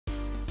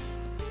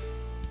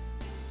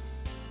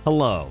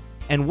Hello,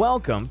 and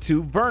welcome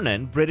to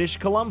Vernon, British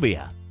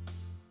Columbia.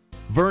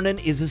 Vernon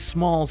is a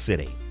small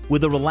city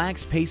with a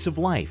relaxed pace of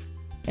life,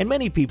 and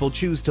many people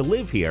choose to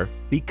live here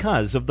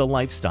because of the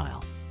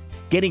lifestyle.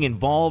 Getting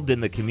involved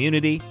in the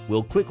community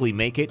will quickly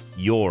make it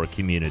your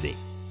community,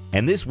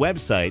 and this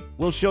website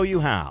will show you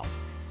how.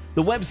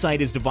 The website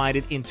is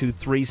divided into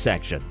 3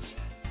 sections: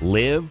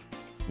 live,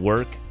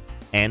 work,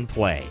 and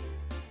play.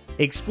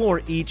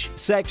 Explore each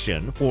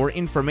section for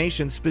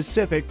information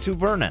specific to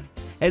Vernon,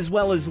 as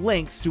well as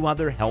links to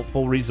other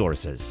helpful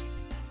resources.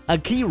 A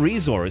key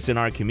resource in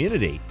our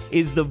community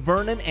is the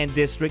Vernon and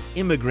District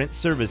Immigrant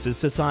Services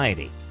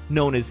Society,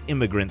 known as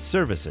Immigrant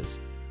Services.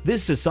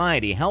 This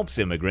society helps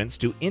immigrants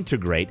to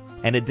integrate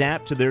and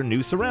adapt to their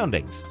new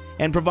surroundings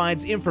and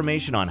provides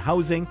information on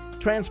housing,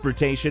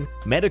 transportation,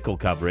 medical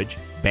coverage,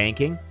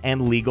 banking,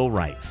 and legal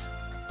rights.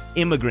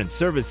 Immigrant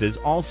Services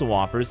also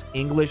offers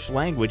English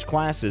language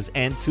classes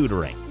and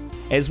tutoring,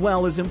 as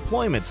well as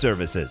employment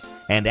services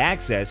and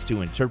access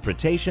to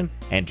interpretation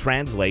and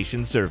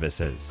translation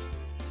services.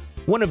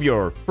 One of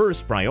your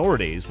first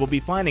priorities will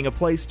be finding a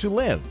place to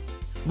live.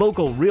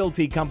 Local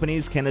realty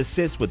companies can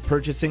assist with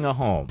purchasing a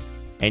home,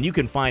 and you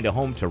can find a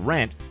home to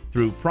rent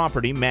through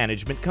property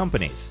management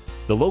companies,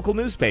 the local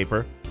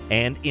newspaper,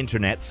 and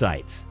internet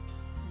sites.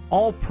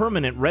 All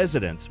permanent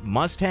residents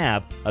must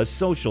have a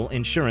social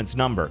insurance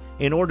number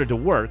in order to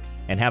work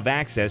and have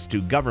access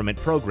to government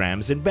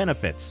programs and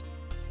benefits.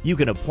 You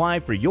can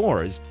apply for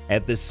yours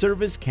at the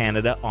Service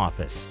Canada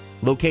office,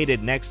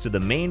 located next to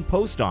the main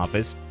post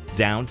office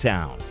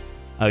downtown.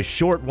 A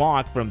short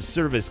walk from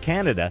Service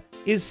Canada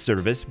is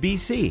Service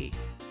BC.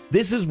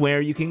 This is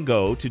where you can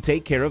go to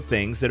take care of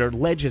things that are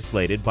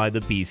legislated by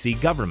the BC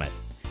government,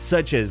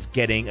 such as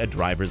getting a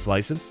driver's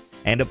license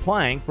and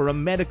applying for a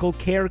medical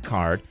care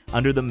card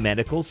under the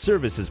Medical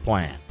Services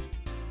Plan.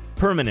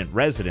 Permanent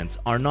residents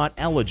are not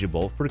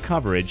eligible for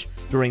coverage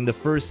during the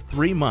first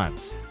 3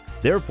 months.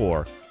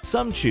 Therefore,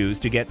 some choose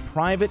to get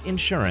private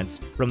insurance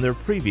from their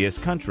previous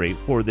country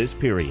for this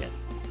period.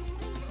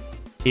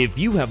 If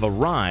you have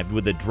arrived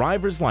with a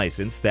driver's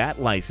license,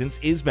 that license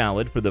is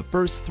valid for the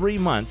first 3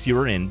 months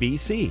you're in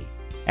BC,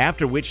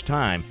 after which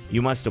time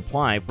you must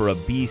apply for a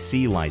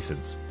BC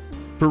license.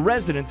 For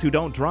residents who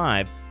don't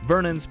drive,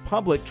 Vernon's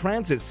public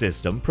transit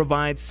system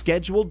provides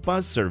scheduled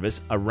bus service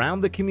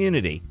around the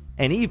community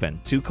and even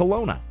to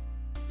Kelowna.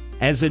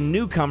 As a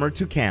newcomer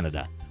to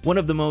Canada, one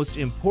of the most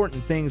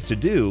important things to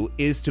do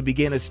is to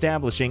begin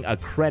establishing a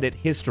credit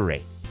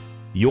history.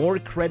 Your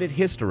credit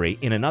history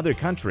in another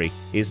country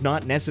is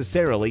not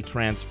necessarily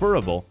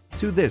transferable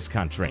to this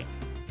country.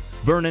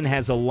 Vernon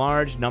has a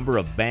large number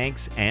of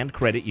banks and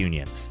credit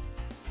unions.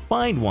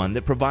 Find one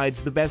that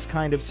provides the best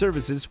kind of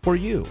services for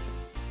you.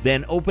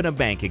 Then open a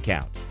bank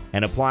account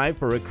and apply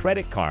for a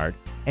credit card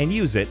and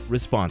use it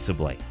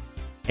responsibly.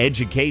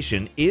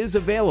 Education is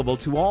available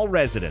to all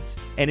residents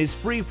and is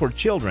free for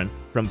children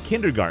from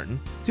kindergarten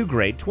to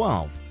grade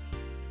 12.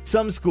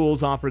 Some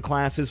schools offer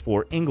classes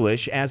for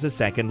English as a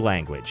second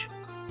language.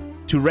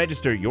 To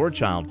register your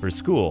child for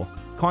school,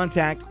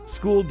 contact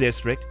School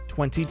District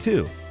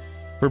 22.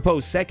 For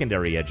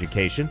post-secondary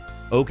education,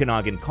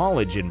 Okanagan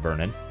College in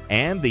Vernon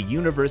and the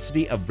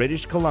University of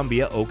British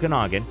Columbia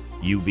Okanagan,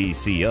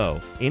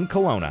 UBCO, in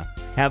Kelowna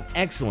have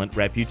excellent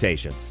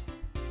reputations.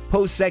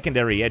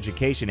 Post-secondary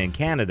education in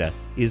Canada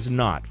is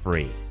not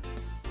free.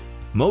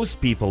 Most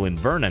people in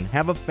Vernon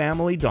have a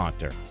family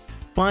doctor.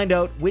 Find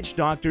out which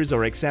doctors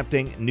are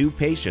accepting new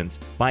patients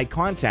by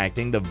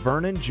contacting the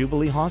Vernon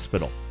Jubilee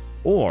Hospital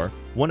or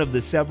one of the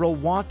several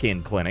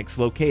walk-in clinics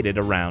located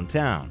around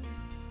town.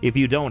 If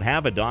you don't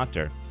have a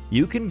doctor,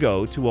 you can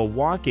go to a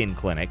walk-in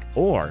clinic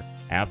or,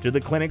 after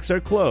the clinics are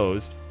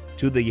closed,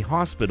 to the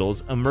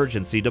hospital's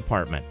emergency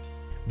department.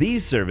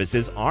 These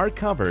services are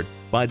covered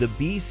by the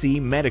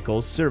BC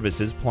Medical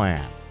Services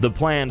Plan. The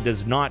plan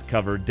does not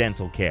cover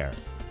dental care,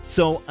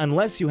 so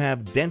unless you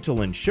have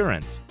dental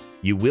insurance,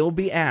 you will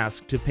be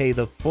asked to pay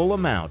the full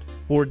amount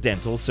for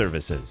dental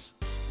services.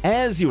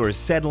 As you are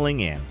settling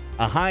in,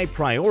 a high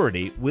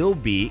priority will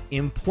be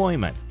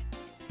employment.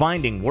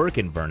 Finding work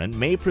in Vernon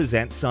may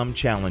present some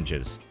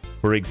challenges.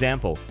 For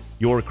example,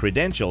 your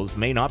credentials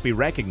may not be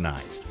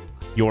recognized,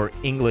 your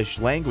English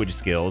language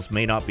skills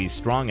may not be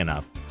strong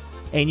enough,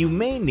 and you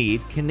may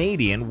need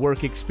Canadian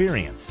work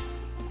experience.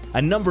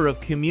 A number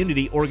of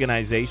community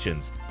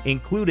organizations,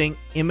 including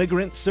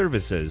Immigrant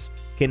Services,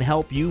 can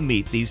help you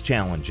meet these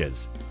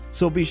challenges,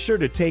 so be sure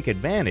to take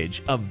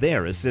advantage of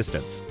their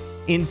assistance.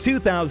 In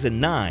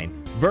 2009,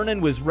 Vernon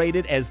was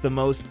rated as the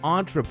most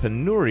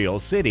entrepreneurial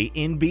city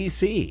in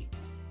BC.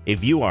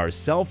 If you are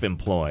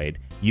self-employed,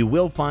 you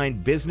will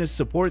find business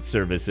support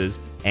services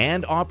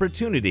and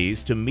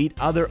opportunities to meet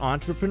other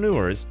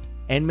entrepreneurs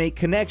and make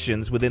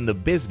connections within the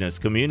business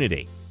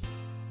community.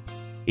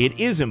 It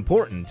is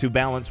important to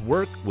balance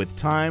work with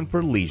time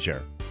for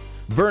leisure.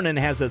 Vernon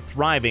has a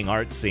thriving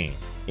art scene,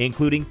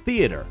 including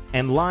theater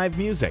and live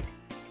music.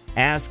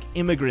 Ask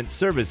Immigrant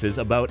Services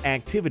about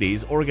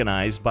activities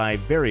organized by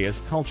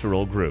various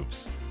cultural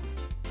groups.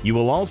 You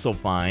will also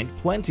find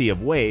plenty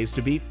of ways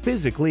to be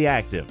physically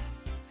active.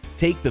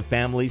 Take the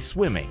family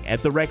swimming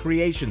at the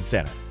recreation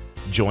center,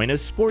 join a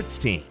sports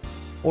team,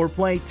 or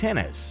play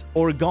tennis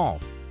or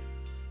golf.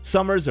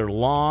 Summers are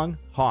long,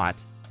 hot,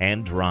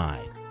 and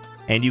dry,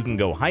 and you can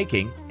go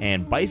hiking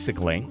and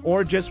bicycling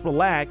or just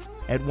relax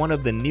at one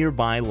of the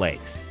nearby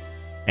lakes.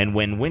 And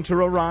when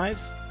winter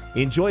arrives,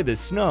 enjoy the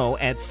snow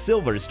at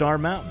Silver Star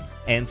Mountain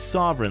and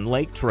Sovereign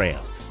Lake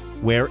trails.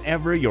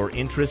 Wherever your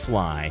interests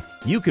lie,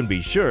 you can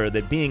be sure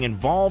that being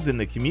involved in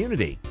the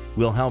community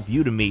will help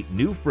you to meet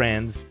new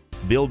friends,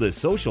 build a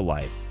social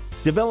life,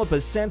 develop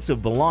a sense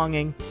of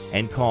belonging,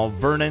 and call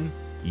Vernon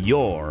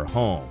your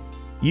home.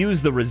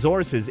 Use the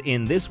resources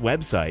in this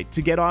website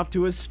to get off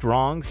to a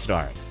strong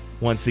start.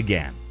 Once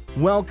again,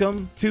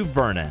 welcome to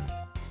Vernon.